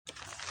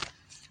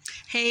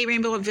Hey,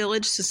 Rainbow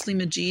Village, Cicely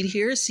Majid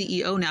here,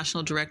 CEO,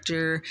 National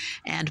Director,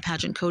 and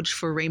Pageant Coach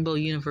for Rainbow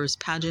Universe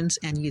Pageants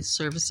and Youth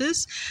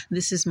Services.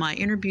 This is my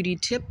Inner Beauty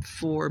tip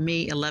for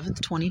May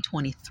 11th,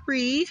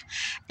 2023.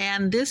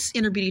 And this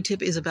Inner Beauty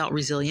tip is about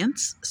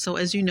resilience. So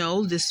as you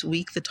know, this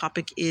week the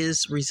topic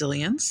is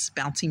resilience.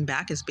 Bouncing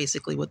back is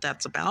basically what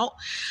that's about.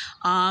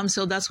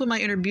 So that's what my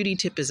Inner Beauty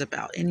tip is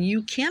about. And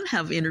you can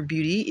have inner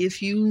beauty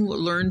if you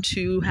learn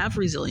to have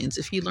resilience,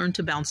 if you learn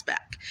to bounce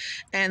back.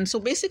 And so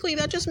basically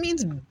that just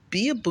means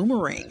be a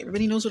boomerang.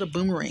 Everybody knows what a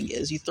boomerang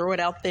is. You throw it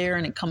out there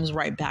and it comes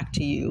right back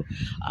to you.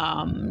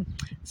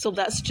 So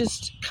that's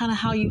just kind of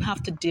how you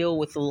have to deal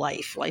with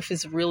life. Life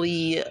is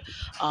really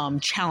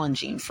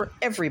challenging for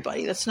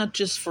everybody. That's not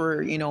just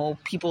for,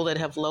 people that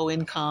have low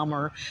income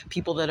or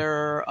people that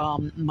are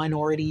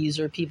minorities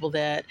or people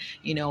that,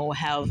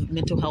 have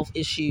mental health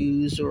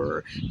issues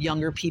or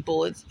younger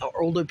people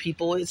or older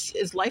people.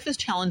 It's life is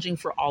challenging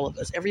for all of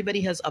us.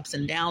 Everybody has ups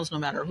and downs, no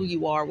matter who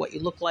you are, what you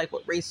look like,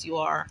 what race you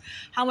are,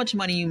 how much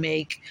money you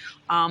make.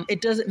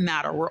 It doesn't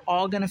matter. We're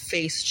all going to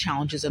face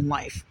challenges in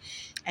life.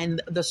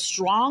 And the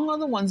strong are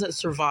the ones that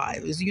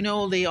survive. As you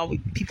know,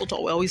 people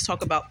always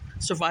talk about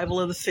survival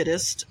of the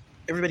fittest.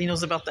 Everybody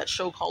knows about that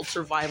show called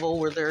Survival,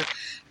 where they're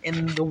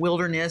in the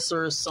wilderness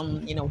or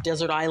some,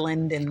 desert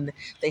island, and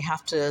they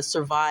have to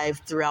survive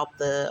throughout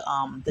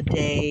the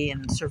day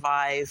and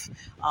survive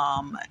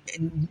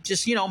and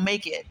just,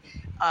 make it.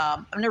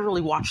 I've never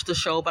really watched the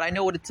show, but I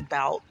know what it's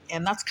about.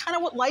 And that's kind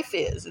of what life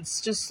is.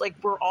 It's just like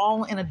we're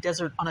all on a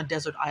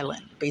desert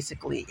island,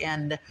 basically.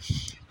 And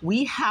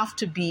we have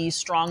to be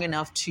strong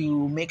enough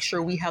to make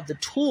sure we have the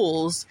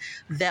tools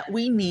that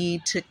we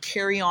need to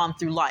carry on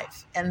through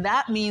life. And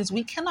that means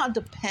we cannot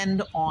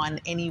depend on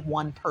any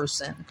one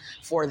person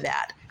for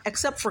that,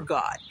 except for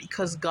God,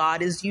 because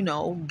God is,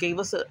 gave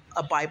us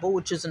a Bible,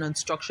 which is an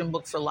instruction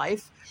book for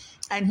life.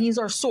 And he's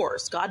our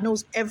source. God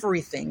knows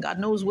everything. God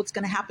knows what's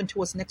going to happen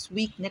to us next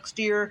week, next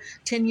year,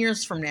 10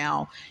 years from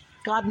now.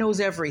 God knows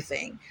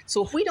everything.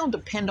 So if we don't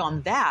depend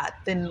on that,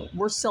 then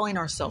we're selling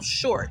ourselves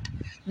short.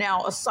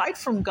 Now, aside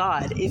from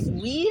God, if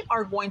we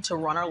are going to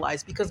run our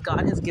lives, because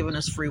God has given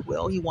us free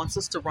will, he wants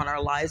us to run our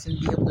lives and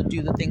be able to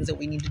do the things that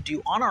we need to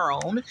do on our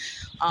own,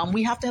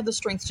 we have to have the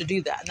strength to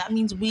do that. And that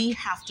means we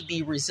have to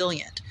be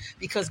resilient,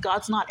 because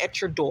God's not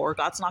at your door.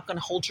 God's not going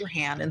to hold your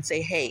hand and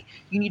say, hey,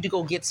 you need to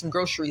go get some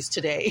groceries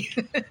today.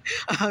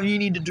 You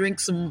need to drink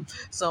some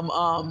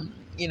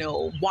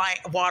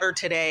water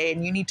today,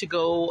 and you need to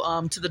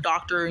go to the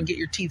doctor and get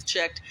your teeth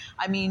checked.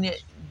 I mean,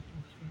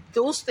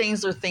 those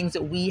things are things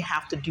that we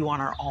have to do on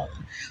our own.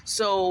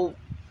 So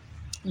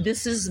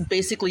this is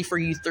basically for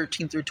you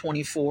 13 through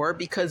 24,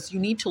 because you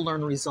need to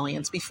learn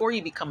resilience before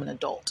you become an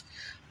adult.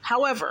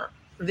 However,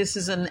 this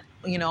is an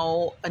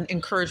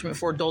encouragement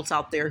for adults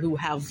out there who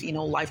have,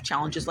 life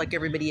challenges like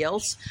everybody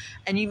else.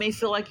 And you may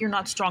feel like you're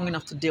not strong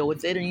enough to deal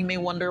with it. And you may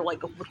wonder, what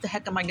the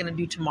heck am I going to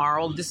do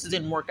tomorrow? This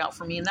didn't work out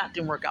for me and that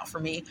didn't work out for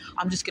me.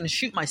 I'm just going to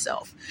shoot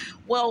myself.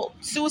 Well,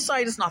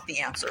 suicide is not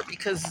the answer,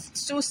 because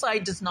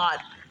suicide does not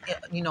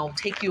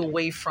take you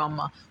away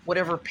from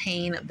whatever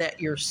pain that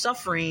you're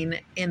suffering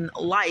in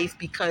life,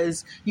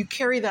 because you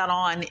carry that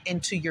on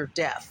into your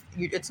death.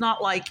 It's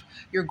not like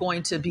you're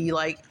going to be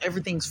like,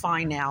 everything's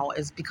fine now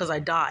is because I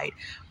died.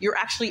 You're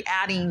actually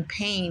adding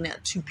pain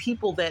to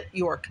people that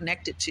you are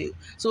connected to.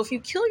 So if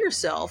you kill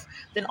yourself,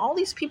 then all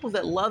these people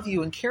that love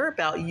you and care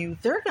about you,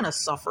 they're going to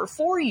suffer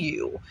for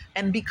you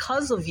and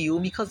because of you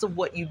and because of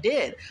what you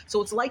did.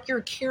 So it's like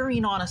you're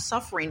carrying on a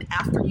suffering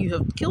after you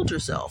have killed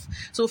yourself.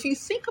 So if you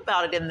think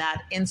about it in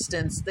that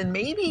instance, then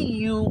maybe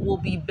you will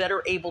be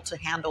better able to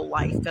handle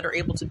life, better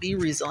able to be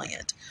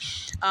resilient.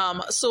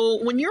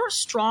 So when you're a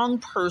strong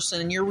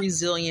person and you're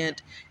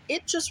resilient,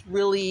 it just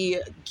really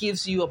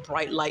gives you a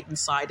bright light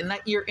inside, and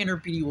that your inner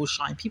beauty will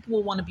shine. People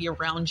will want to be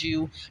around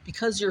you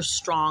because you're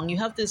strong. You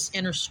have this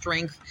inner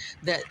strength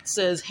that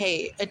says,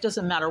 hey, it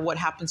doesn't matter what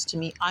happens to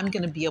me. I'm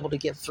going to be able to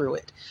get through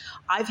it.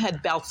 I've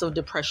had bouts of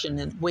depression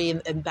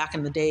and back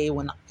in the day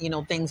when,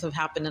 things have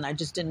happened and I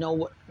just didn't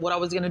know what I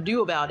was going to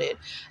do about it.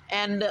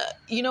 And,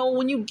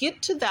 when you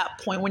get to that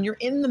point, when you're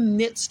in the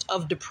midst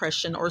of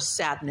depression or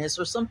sadness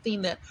or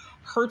something that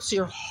hurts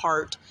your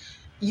heart,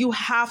 you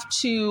have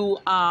to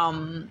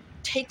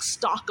take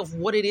stock of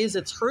what it is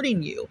that's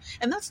hurting you.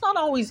 And that's not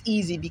always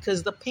easy,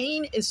 because the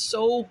pain is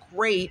so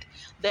great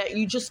that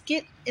you just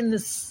get in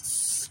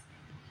this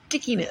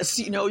stickiness,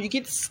 you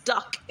get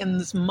stuck in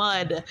this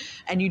mud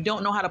and you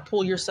don't know how to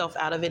pull yourself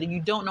out of it, and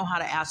you don't know how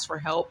to ask for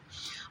help.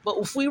 But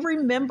if we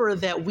remember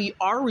that we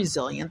are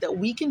resilient, that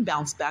we can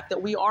bounce back,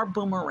 that we are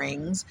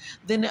boomerangs,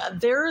 then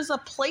there is a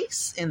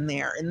place in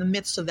there in the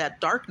midst of that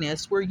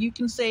darkness where you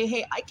can say,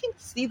 hey, I can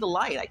see the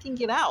light. I can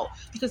get out,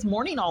 because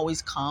morning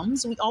always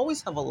comes. We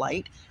always have a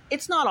light.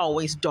 It's not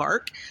always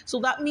dark. So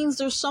that means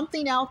there's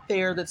something out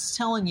there that's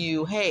telling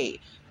you, hey,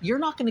 you're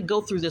not going to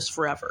go through this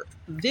forever.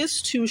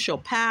 This too shall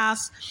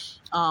pass.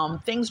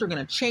 Things are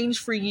going to change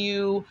for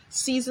you.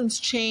 Seasons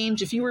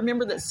change. If you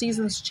remember that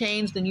seasons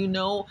change, then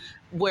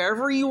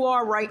wherever you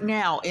are right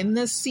now in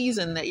this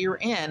season that you're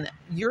in,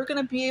 you're going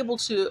to be able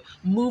to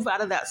move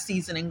out of that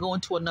season and go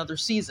into another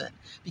season,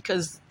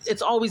 because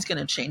it's always going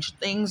to change.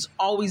 Things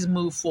always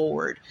move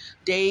forward.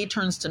 Day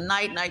turns to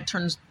night, night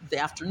turns the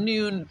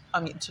afternoon,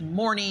 to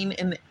morning,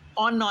 and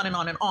on and on and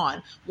on and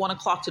on. 1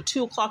 o'clock to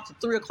 2 o'clock to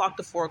 3 o'clock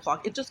to 4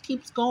 o'clock. It just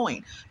keeps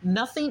going.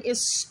 Nothing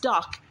is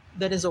stuck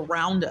that is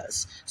around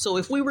us. So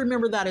if we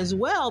remember that as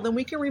well, then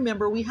we can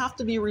remember we have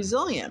to be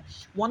resilient.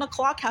 1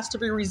 o'clock has to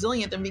be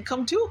resilient and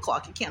become 2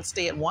 o'clock. You can't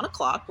stay at 1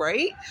 o'clock,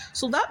 right?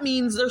 So that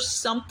means there's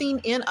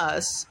something in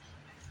us,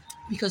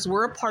 because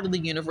we're a part of the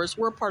universe.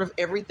 We're a part of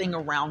everything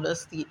around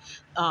us. The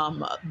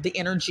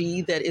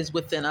energy that is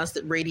within us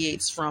that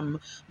radiates from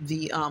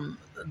the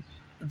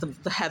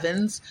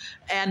heavens.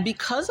 And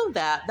because of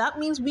that, that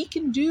means we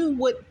can do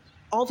what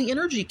all the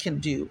energy can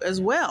do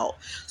as well.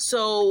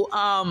 So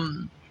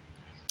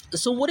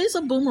what is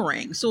a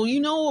boomerang? So,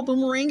 a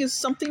boomerang is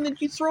something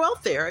that you throw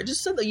out there. I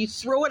just said that you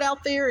throw it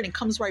out there and it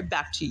comes right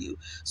back to you.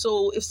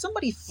 So if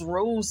somebody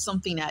throws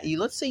something at you,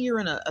 let's say you're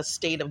in a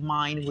state of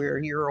mind where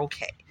you're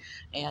okay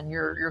and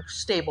you're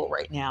stable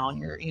right now, and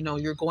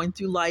you're going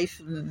through life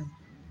and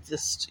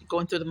just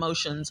going through the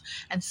motions,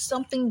 and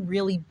something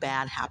really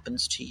bad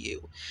happens to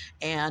you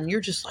and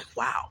you're just like,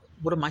 wow,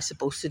 what am I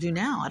supposed to do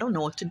now? I don't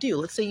know what to do.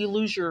 Let's say you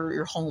lose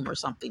your home or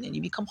something and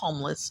you become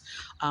homeless.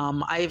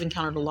 I've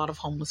encountered a lot of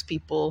homeless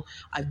people.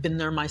 I've been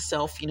there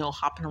myself,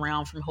 hopping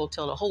around from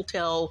hotel to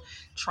hotel,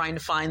 trying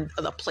to find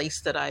a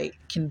place that I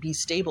can be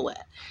stable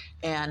at.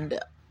 And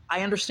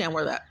I understand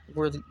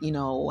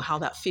how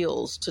that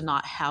feels to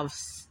not have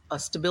a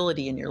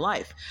stability in your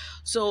life.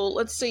 So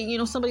let's say,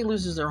 somebody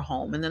loses their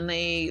home and then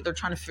they're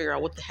trying to figure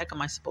out, what the heck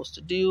am I supposed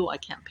to do? I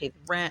can't pay the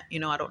rent.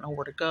 I don't know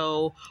where to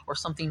go, or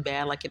something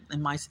bad. Like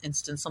in my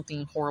instance,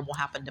 something horrible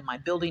happened in my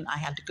building. I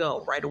had to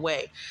go right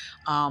away.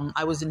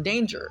 I was in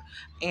danger.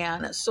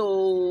 And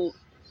so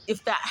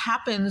if that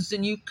happens,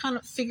 then you kind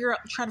of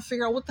try to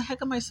figure out, what the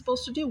heck am I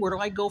supposed to do? Where do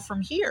I go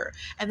from here?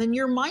 And then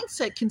your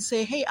mindset can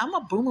say, hey, I'm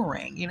a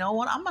boomerang. You know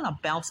what? I'm going to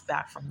bounce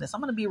back from this. I'm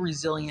going to be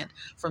resilient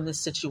from this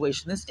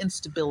situation, this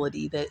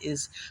instability that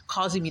is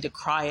causing me to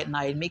cry at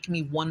night, making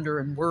me wonder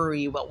and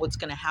worry about what's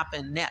going to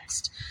happen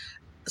next.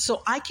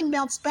 So I can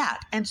bounce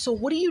back. And so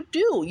what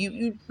do?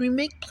 You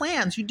make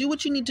plans. You do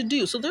what you need to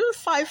do. So there are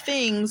 5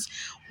 things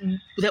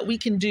that we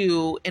can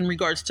do in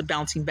regards to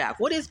bouncing back.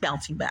 What is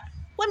bouncing back?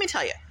 Let me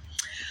tell you.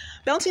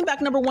 Bouncing back,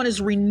 number 1 is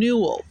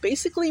renewal.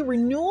 Basically,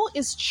 renewal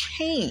is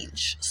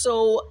change.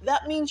 So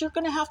that means you're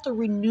going to have to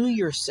renew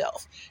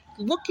yourself.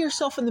 Look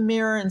yourself in the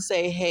mirror and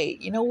say, hey,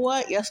 you know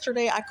what?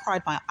 Yesterday I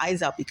cried my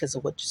eyes out because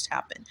of what just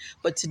happened.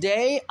 But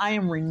today I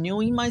am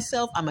renewing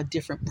myself. I'm a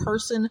different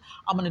person.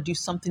 I'm going to do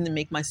something to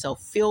make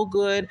myself feel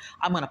good.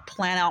 I'm going to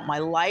plan out my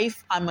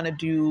life. I'm going to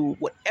do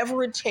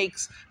whatever it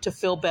takes to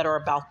feel better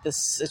about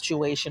this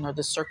situation or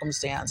this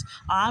circumstance.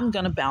 I'm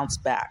going to bounce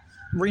back.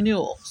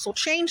 Renewal. So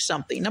change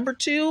something. Number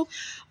 2,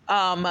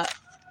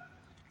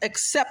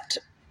 accept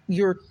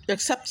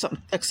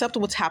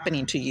what's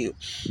happening to you.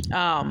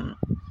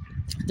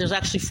 There's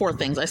actually 4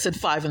 things. I said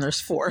 5 and there's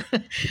 4.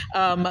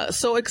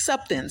 So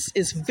acceptance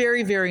is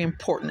very, very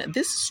important.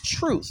 This is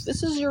truth.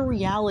 This is your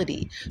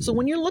reality. So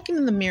when you're looking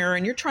in the mirror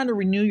and you're trying to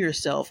renew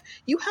yourself,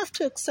 you have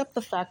to accept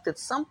the fact that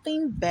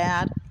something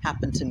bad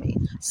happened to me.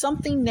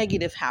 Something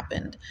negative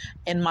happened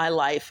in my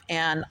life,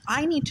 and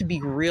I need to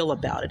be real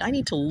about it. I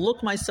need to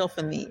look myself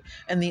in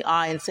the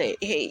eye and say,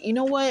 hey, you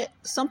know what?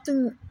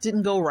 Something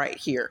didn't go right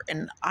here.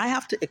 And I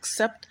have to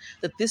accept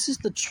that this is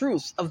the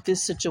truth of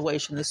this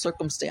situation, this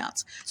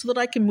circumstance, so that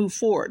I can move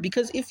forward.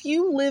 Because if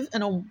you live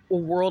in a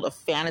world of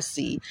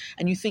fantasy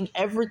and you think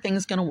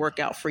everything's going to work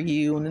out for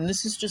you, and then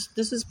this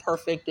is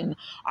perfect, and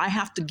I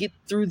have to get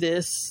through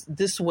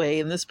this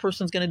way, and this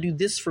person's going to do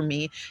this for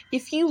me.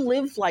 If you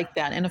live like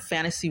that in a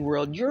fantasy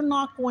world, you're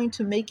not going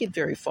to make it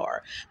very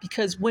far,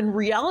 because when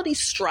reality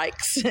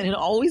strikes, and it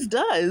always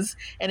does,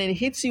 and it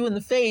hits you in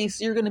the face,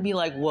 you're going to be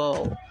like,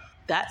 whoa,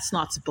 that's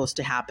not supposed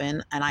to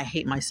happen. And I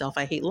hate myself.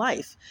 I hate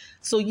life.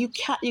 So you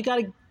got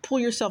to pull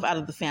yourself out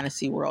of the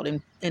fantasy world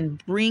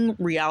and bring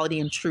reality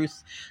and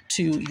truth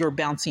to your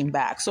bouncing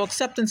back. So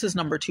acceptance is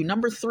number 2.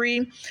 Number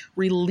 3,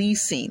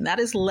 releasing. That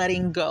is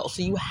letting go.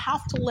 So you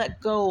have to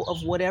let go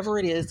of whatever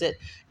it is that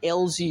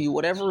ails you,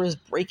 whatever is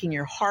breaking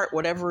your heart,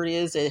 whatever it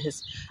is that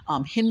is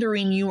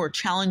hindering you or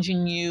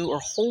challenging you or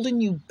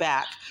holding you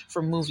back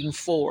from moving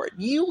forward.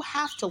 You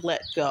have to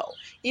let go.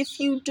 If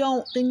you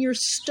don't, then you're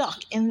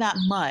stuck in that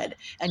mud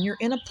and you're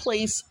in a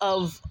place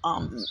of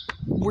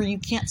where you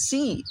can't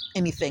see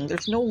anything.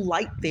 There's no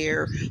light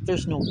there.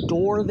 There's no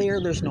door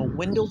there. There's no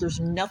window. There's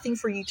nothing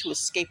for you to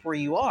escape where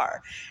you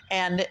are.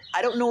 And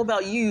I don't know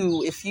about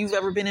you, if you've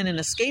ever been in an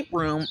escape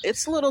room,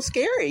 it's a little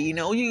scary.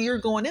 You're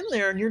going in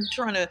there and you're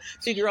trying to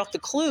figure out the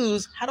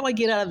clues. How do I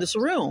get out of this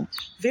room?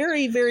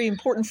 Very, very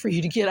important for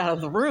you to get out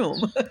of the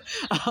room.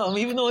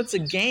 Even though it's a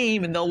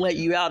game and they'll let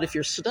you out if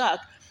you're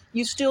stuck,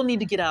 you still need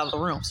to get out of the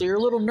room. So you're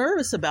a little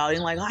nervous about it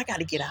and like, I got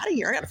to get out of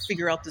here. I got to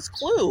figure out this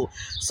clue.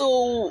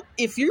 So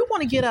if you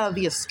want to get out of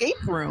the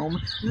escape room,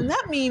 then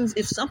that means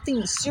if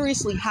something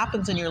seriously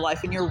happens in your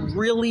life and you're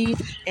really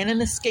in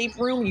an escape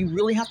room, you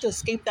really have to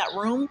escape that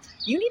room,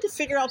 you need to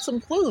figure out some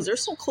clues.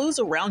 There's some clues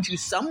around you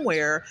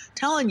somewhere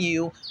telling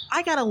you,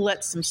 I got to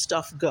let some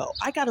stuff go.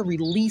 I got to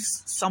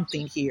release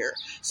something here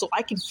so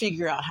I can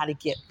figure out how to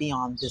get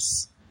beyond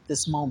this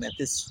moment,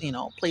 this,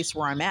 place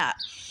where I'm at.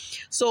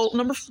 So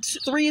number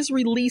 3 is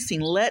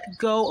releasing. Let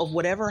go of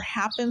whatever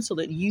happened so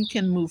that you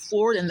can move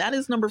forward. And that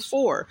is number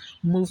 4,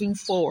 moving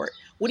forward.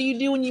 What do you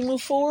do when you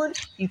move forward?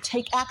 You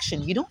take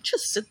action. You don't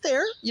just sit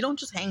there. You don't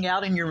just hang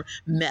out in your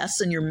mess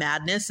and your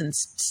madness and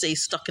stay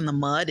stuck in the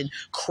mud and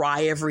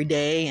cry every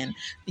day. And,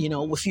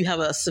 if you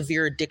have a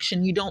severe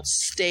addiction, you don't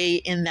stay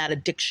in that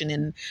addiction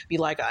and be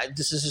like,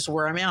 this is just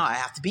where I'm at. I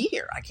have to be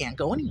here. I can't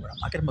go anywhere. I'm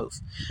not going to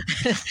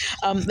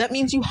move. That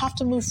means you have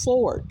to move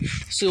forward.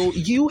 So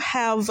you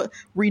have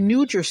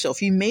renewed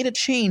yourself. You made a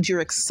change.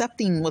 You're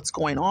accepting what's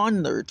going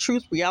on. The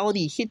truth,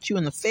 reality hit you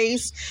in the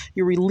face.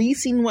 You're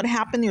releasing what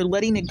happened. You're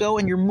letting it go,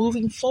 and you're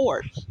moving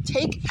forward.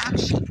 Take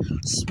action.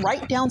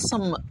 Write down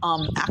some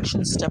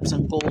action steps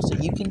and goals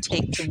that you can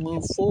take to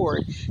move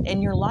forward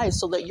in your life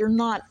so that you're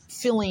not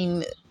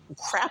feeling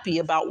crappy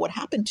about what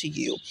happened to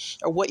you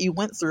or what you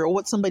went through or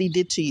what somebody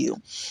did to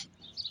you.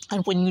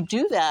 And when you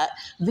do that,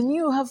 then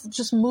you have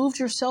just moved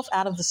yourself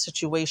out of the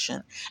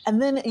situation. And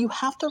then you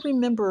have to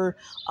remember,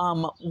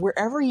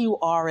 wherever you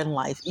are in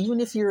life, even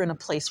if you're in a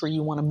place where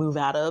you want to move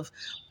out of,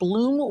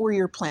 bloom where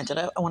you're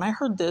planted. When I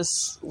heard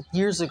this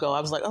years ago, I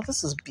was like, oh,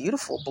 this is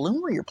beautiful.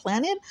 Bloom where you're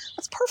planted?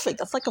 That's perfect.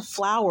 That's like a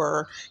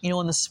flower,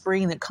 in the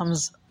spring that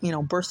comes,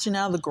 bursting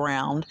out of the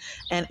ground,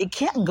 and it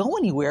can't go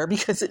anywhere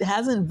because it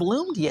hasn't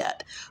bloomed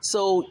yet.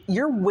 So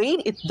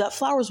that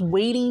flower's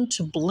waiting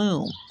to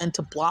bloom and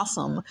to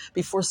blossom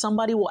before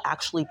somebody will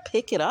actually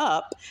pick it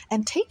up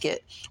and take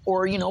it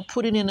or,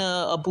 put it in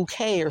a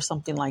bouquet or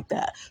something like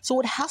that. So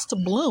it has to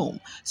bloom.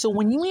 So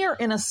when you are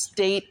in a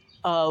state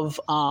of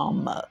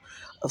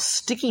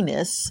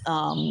stickiness,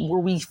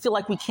 where we feel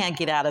like we can't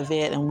get out of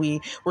it, and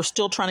we're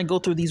still trying to go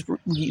through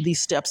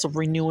these steps of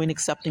renewing,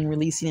 accepting,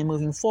 releasing, and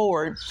moving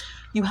forward,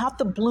 you have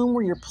to bloom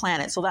where you're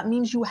planted. So that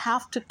means you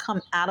have to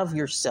come out of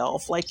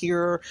yourself like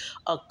you're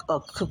a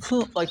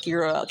cocoon, like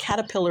you're a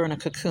caterpillar in a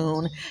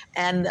cocoon,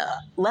 and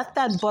let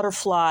that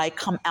butterfly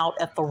come out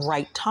at the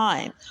right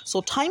time.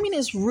 So timing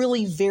is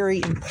really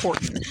very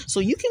important. So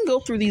you can go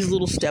through these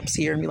little steps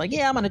here and be like,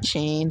 yeah, I'm going to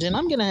change, and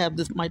I'm going to have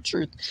my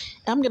truth.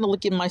 I'm going to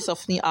look at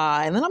myself in the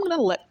eye, and then I'm going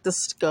to let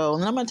this go,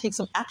 and then I'm going to take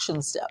some action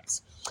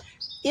steps.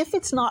 If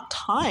it's not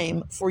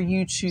time for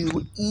you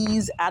to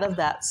ease out of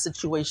that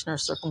situation or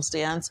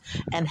circumstance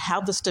and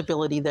have the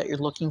stability that you're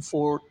looking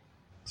for,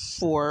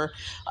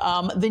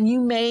 then you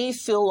may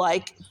feel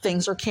like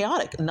things are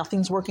chaotic.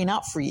 Nothing's working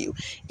out for you.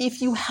 If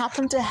you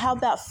happen to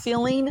have that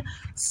feeling,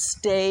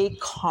 stay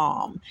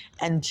calm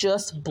and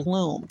just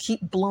bloom.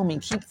 Keep blooming,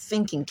 keep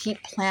thinking,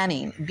 keep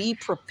planning. Be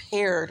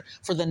prepared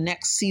for the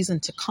next season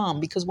to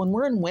come, because when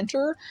we're in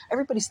winter,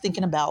 everybody's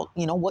thinking about,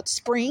 what's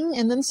spring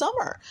and then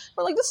summer.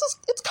 We're like,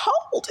 it's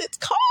cold. It's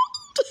cold.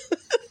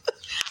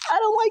 I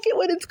don't like it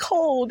when it's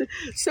cold.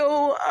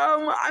 So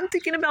I'm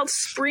thinking about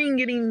spring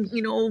getting,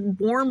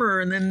 warmer.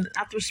 And then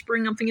after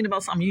spring, I'm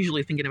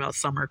usually thinking about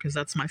summer because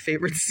that's my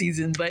favorite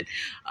season. But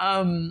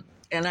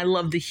and I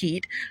love the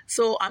heat.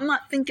 So I'm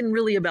not thinking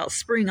really about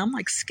spring. I'm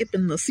like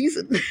skipping the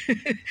season.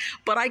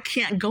 But I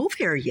can't go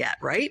there yet,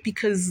 right?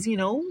 Because,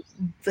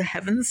 the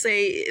heavens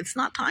say it's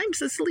not time,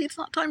 Cicely. It's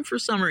not time for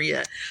summer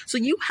yet. So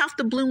you have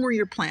to bloom where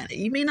you're planted.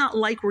 You may not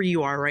like where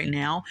you are right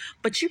now,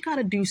 but you got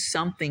to do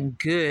something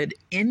good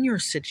in your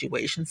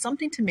situation,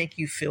 something to make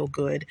you feel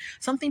good,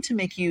 something to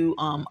make you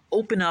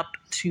open up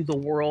to the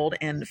world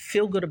and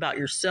feel good about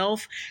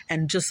yourself,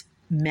 and just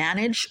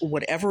manage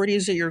whatever it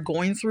is that you're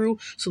going through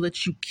so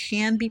that you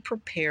can be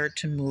prepared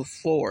to move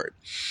forward.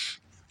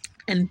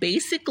 And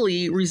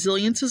basically,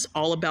 resilience is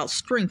all about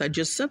strength. I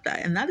just said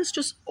that. And that is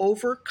just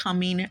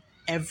overcoming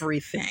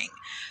everything.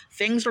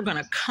 Things are going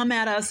to come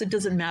at us. It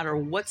doesn't matter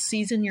what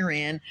season you're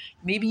in.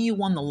 Maybe you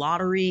won the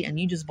lottery and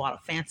you just bought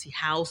a fancy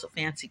house, a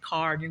fancy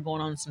car, and you're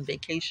going on some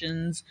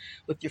vacations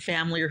with your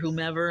family or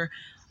whomever.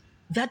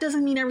 That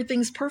doesn't mean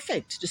everything's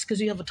perfect just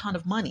because you have a ton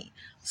of money.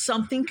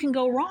 Something can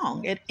go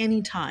wrong at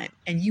any time,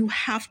 and you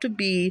have to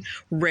be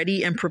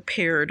ready and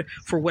prepared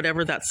for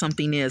whatever that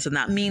something is. And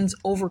that means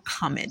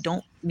overcome it.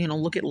 Don't,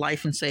 look at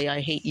life and say, I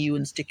hate you,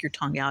 and stick your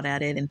tongue out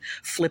at it and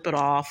flip it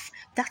off.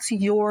 That's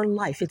your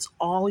life. It's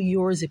all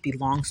yours. It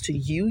belongs to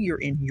you. You're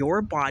in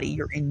your body.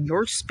 You're in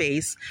your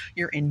space.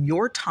 You're in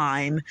your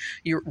time.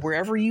 You're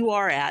wherever you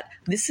are at.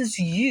 This is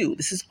you.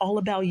 This is all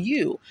about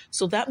you.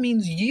 So that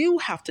means you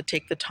have to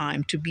take the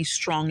time to be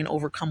strong and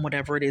overcome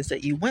whatever it is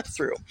that you went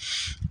through.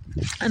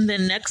 And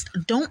then next,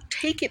 don't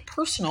take it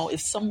personal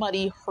if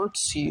somebody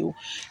hurts you.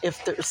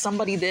 If there's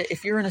somebody that,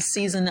 if you're in a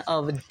season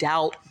of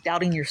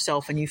doubting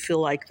yourself, and you feel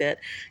like that,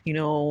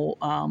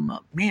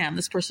 man,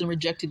 this person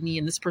rejected me,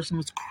 and this person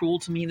was cruel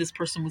to me, this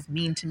person was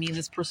mean to me, and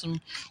this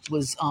person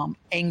was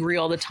angry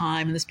all the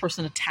time, and this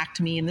person attacked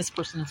me, and this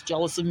person is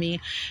jealous of me.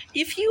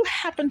 If you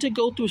happen to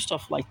go through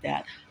stuff like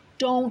that,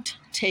 don't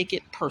take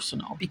it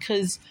personal,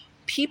 because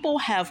people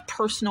have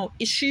personal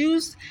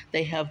issues.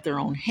 They have their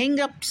own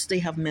hangups. They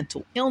have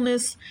mental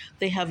illness.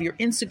 They have your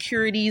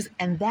insecurities,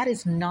 and that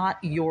is not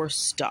your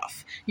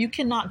stuff. You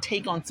cannot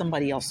take on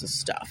somebody else's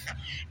stuff.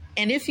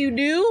 And if you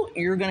do,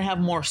 you're going to have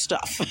more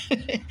stuff.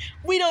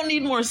 We don't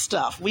need more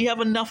stuff. We have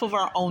enough of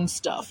our own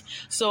stuff.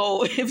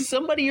 So if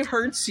somebody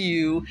hurts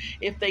you,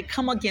 if they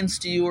come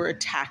against you or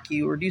attack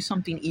you or do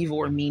something evil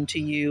or mean to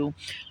you,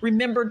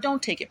 remember,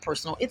 don't take it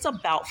personal. It's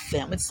about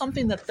them. It's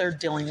something that they're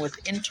dealing with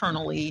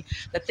internally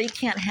that they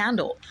can't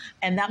handle.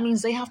 And that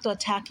means they have to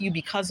attack you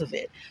because of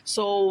it.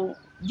 So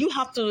you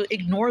have to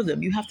ignore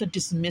them. You have to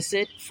dismiss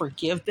it,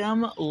 forgive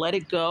them, let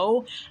it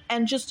go,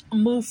 and just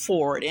move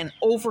forward and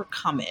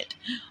overcome it.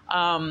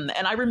 And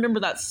I remember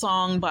that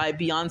song by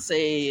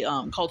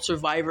Beyonce called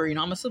Survivor.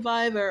 I'm a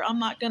survivor. I'm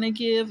not going to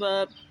give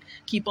up.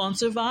 Keep on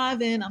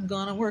surviving. I'm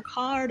going to work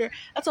harder.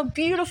 That's a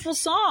beautiful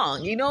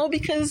song,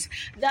 because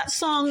that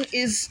song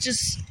is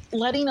just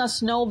letting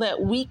us know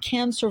that we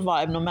can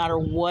survive no matter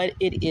what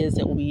it is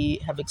that we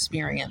have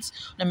experienced,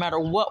 no matter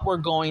what we're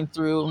going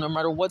through, no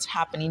matter what's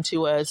happening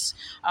to us.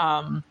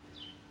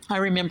 I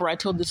remember I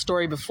told this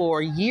story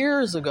before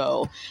years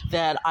ago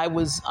that I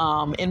was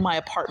in my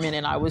apartment,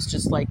 and I was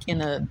just like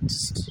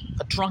just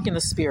a drunk in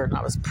the spirit, and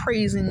I was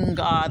praising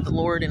God, the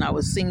Lord, and I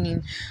was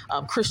singing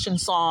Christian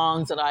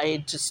songs, and I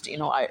just,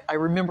 I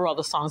remember all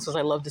the songs because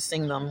I love to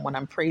sing them when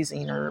I'm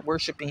praising or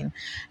worshiping.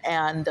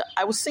 And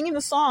I was singing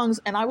the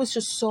songs, and I was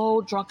just so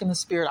drunk in the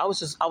spirit. I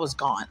was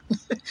gone.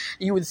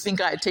 You would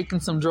think I had taken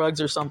some drugs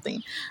or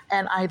something.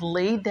 And I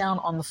laid down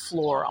on the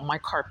floor on my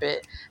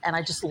carpet, and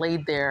I just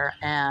laid there,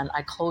 and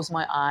I closed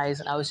my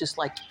eyes, and I was just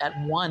like at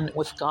one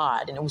with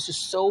God, and it was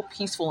just so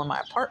peaceful in my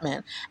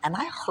apartment. And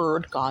I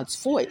heard God's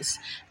voice,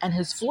 and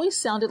his voice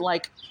sounded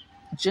like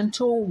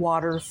gentle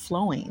water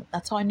flowing.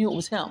 That's how I knew it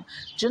was him.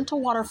 Gentle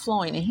water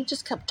flowing. And he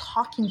just kept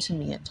talking to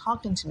me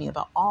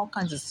about all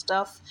kinds of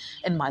stuff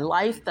in my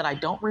life that I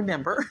don't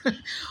remember.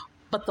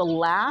 But the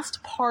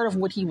last part of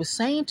what he was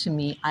saying to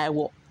me, I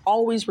will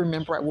always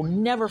remember. I will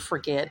never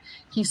forget.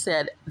 He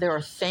said, there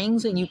are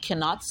things that you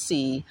cannot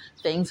see,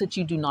 things that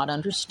you do not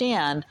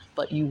understand,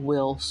 but you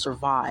will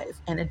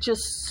survive. And it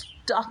just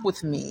stuck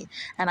with me.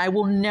 And I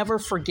will never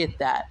forget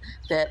that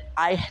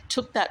I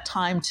took that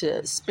time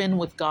to spend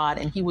with God,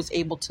 and he was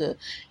able to,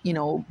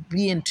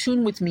 be in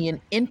tune with me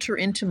and enter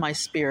into my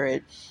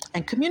spirit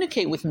and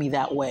communicate with me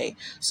that way.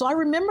 So I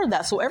remember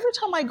that. So every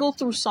time I go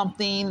through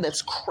something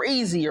that's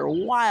crazy or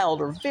wild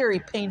or very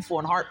painful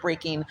and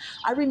heartbreaking,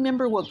 I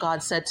remember what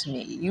God said to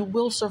me. You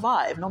will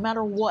survive no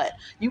matter what.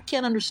 You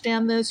can't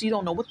understand this. You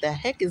don't know what the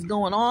heck is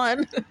going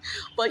on,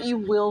 but you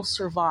will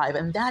survive.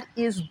 And that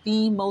is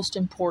the most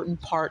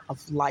important part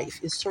of life,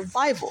 is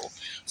survival.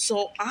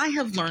 So I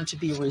have learned to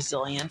be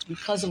resilient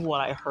because of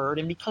what I heard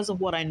and because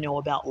of what I know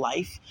about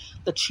life,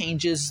 the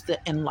changes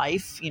that in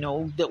life,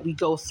 that we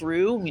go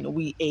through.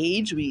 We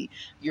age,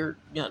 you're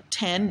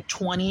 10,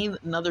 20,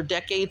 another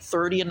decade,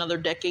 30, another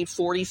decade,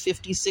 40,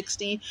 50,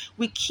 60.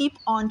 We keep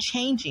on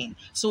changing.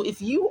 So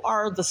if you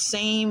are the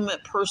same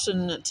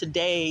person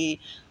today,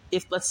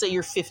 if let's say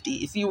you're 50,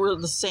 if you were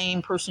the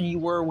same person you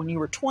were when you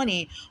were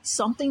 20,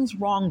 something's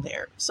wrong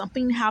there.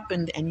 Something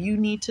happened, and you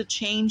need to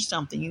change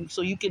something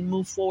so you can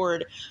move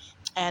forward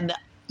and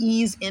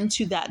ease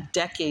into that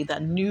decade,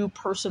 that new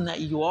person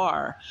that you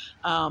are.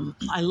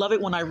 I love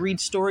it when I read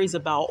stories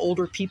about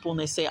older people and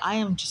they say, I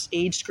am just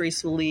aged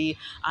gracefully.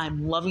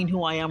 I'm loving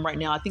who I am right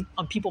now. I think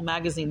on People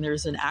magazine,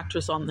 there's an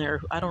actress on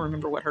there. I don't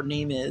remember what her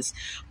name is,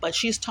 but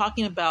she's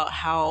talking about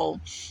how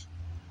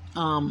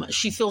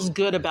she feels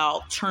good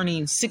about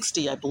turning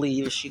 60, I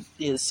believe she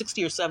is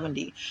 60 or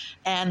 70.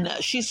 And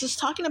she's just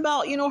talking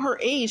about, her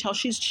age, how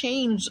she's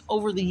changed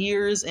over the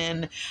years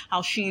and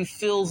how she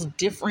feels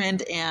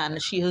different.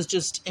 And she has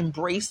just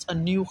embraced a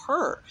new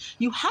her.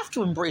 You have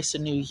to embrace a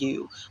new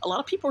you. A lot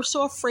of people are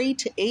so afraid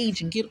to age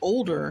and get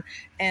older.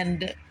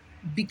 And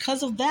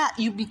because of that,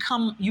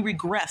 you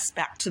regress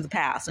back to the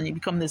past, and you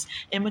become this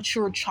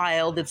immature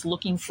child that's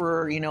looking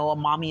for, a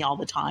mommy all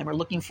the time, or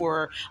looking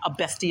for a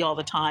bestie all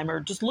the time,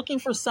 or just looking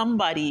for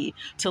somebody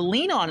to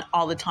lean on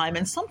all the time.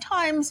 And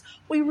sometimes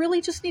we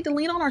really just need to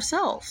lean on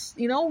ourselves.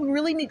 We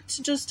really need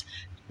to just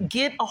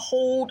get a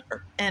hold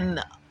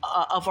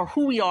of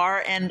who we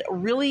are and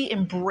really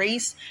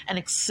embrace and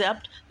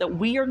accept that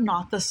we are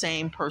not the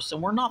same person.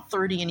 We're not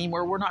 30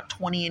 anymore. We're not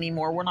 20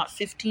 anymore. We're not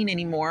 15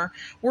 anymore.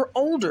 We're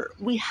older.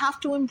 We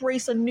have to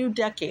embrace a new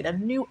decade, a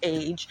new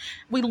age.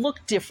 We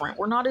look different.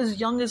 We're not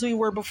as young as we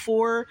were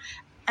before.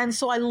 And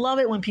so I love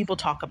it when people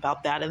talk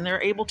about that and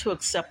they're able to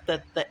accept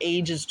that the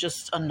age is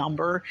just a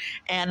number,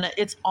 and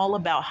it's all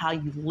about how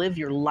you live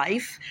your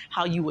life,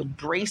 how you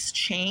embrace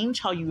change,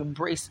 how you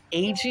embrace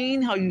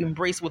aging, how you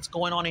embrace what's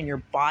going on in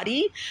your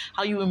body,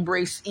 how you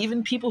embrace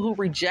even people who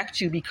reject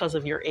you because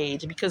of your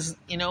age, because,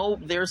 you know,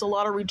 there's a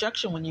lot of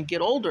rejection when you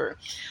get older.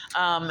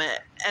 Um,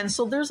 and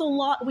so there's a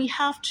lot we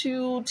have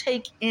to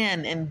take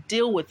in and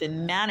deal with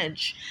and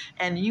manage.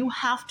 And you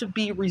have to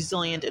be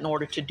resilient in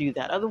order to do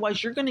that.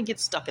 Otherwise, you're going to get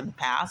stuck in the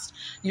past.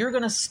 You're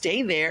going to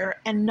stay there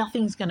and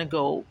nothing's going to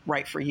go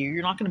right for you.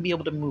 You're not going to be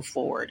able to move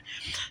forward.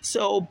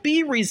 So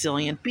be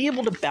resilient, be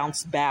able to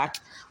bounce back,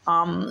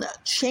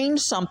 change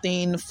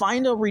something,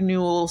 find a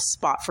renewal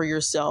spot for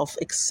yourself,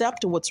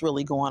 accept what's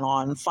really going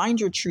on, find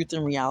your truth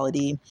and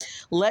reality,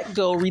 let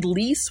go,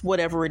 release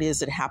whatever it is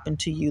that happened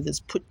to you that's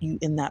put you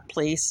in that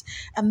place,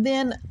 and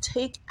then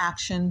take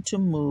action to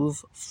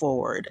move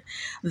forward.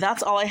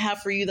 That's all I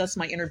have for you. That's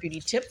my inner beauty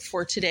tip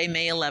for today,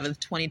 May 11th,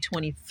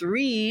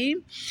 2023.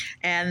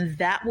 And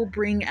that will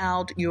bring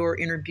out your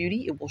inner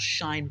beauty. It will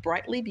shine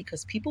brightly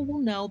because people will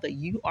know that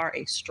you are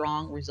a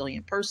strong,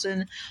 resilient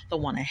person.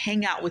 They'll want to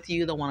hang out with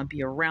you. They'll want to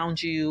be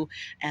around you,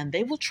 and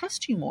they will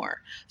trust you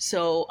more.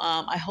 So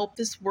I hope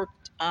this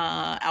worked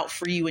out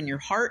for you in your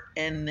heart,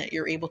 and that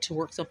you're able to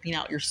work something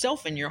out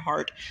yourself in your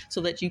heart so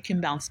that you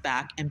can bounce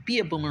back and be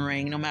a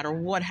boomerang no matter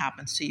what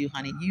happens to you,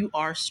 honey. You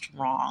are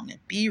strong.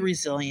 Be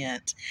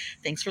resilient.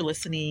 Thanks for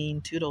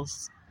listening.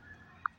 Toodles.